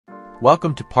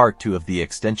Welcome to part 2 of the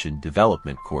extension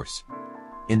development course.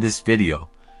 In this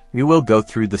video, we will go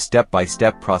through the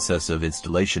step-by-step process of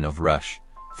installation of Rush.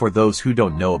 For those who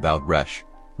don't know about Rush,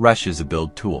 Rush is a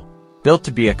build tool, built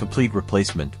to be a complete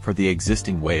replacement for the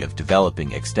existing way of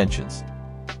developing extensions.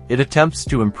 It attempts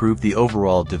to improve the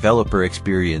overall developer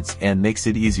experience and makes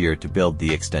it easier to build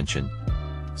the extension.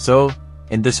 So,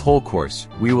 in this whole course,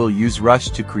 we will use Rush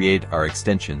to create our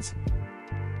extensions.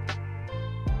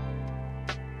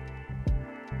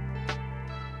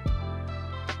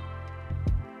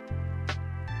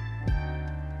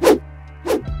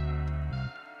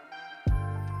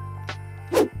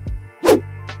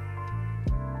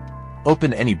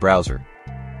 Open any browser.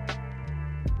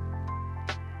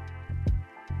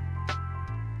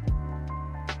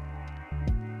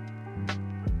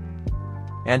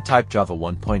 And type Java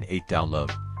 1.8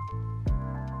 download.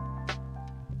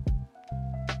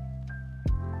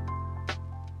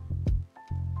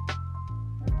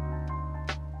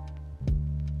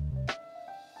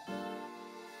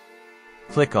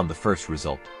 Click on the first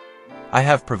result. I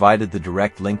have provided the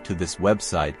direct link to this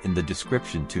website in the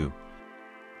description too.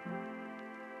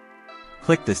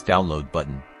 Click this download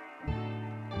button.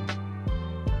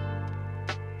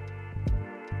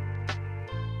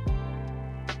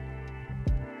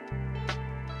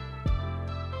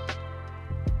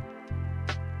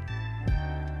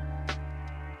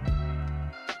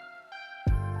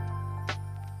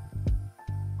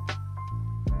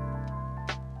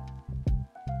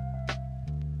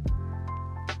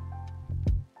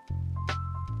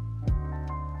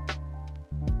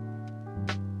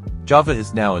 Java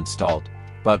is now installed,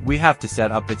 but we have to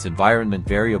set up its environment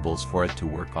variables for it to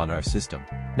work on our system.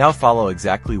 Now follow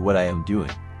exactly what I am doing.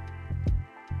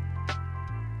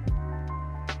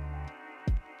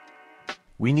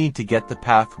 We need to get the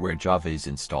path where Java is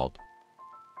installed.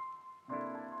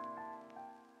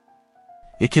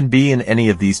 It can be in any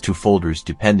of these two folders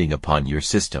depending upon your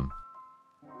system.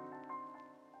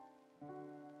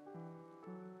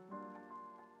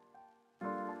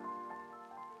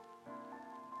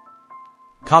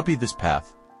 Copy this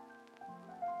path.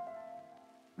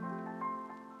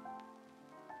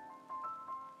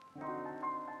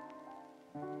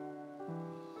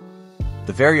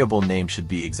 The variable name should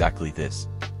be exactly this.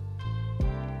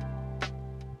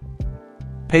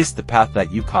 Paste the path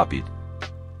that you copied.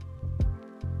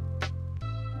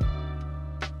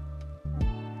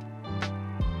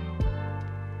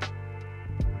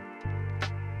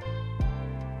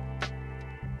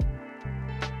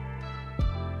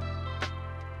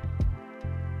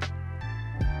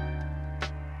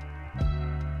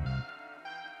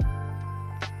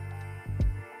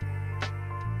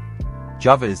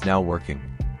 Java is now working.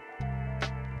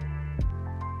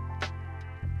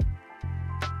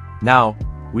 Now,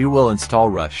 we will install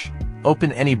Rush.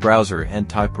 Open any browser and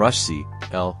type rushcli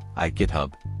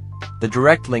GitHub. The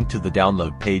direct link to the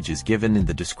download page is given in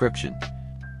the description.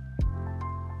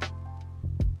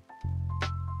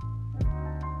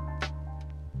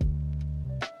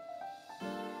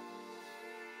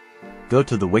 Go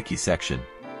to the wiki section.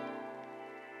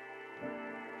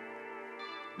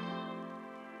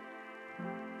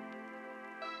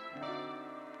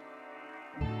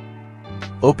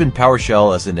 Open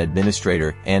PowerShell as an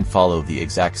administrator and follow the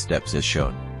exact steps as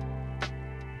shown.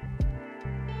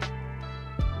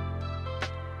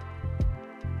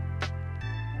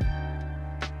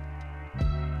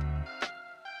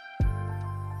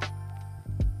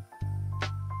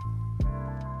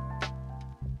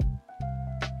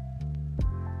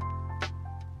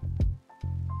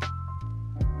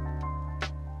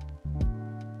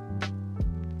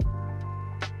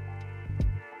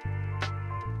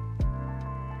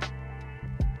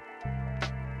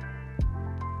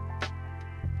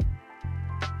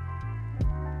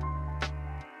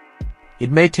 It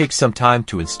may take some time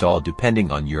to install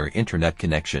depending on your internet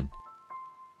connection.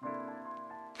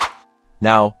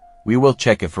 Now, we will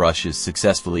check if Rush is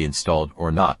successfully installed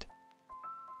or not.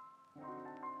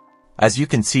 As you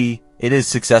can see, it is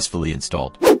successfully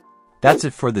installed. That's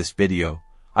it for this video.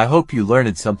 I hope you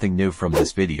learned something new from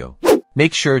this video.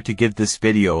 Make sure to give this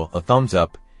video a thumbs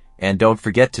up, and don't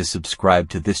forget to subscribe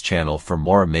to this channel for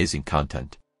more amazing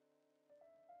content.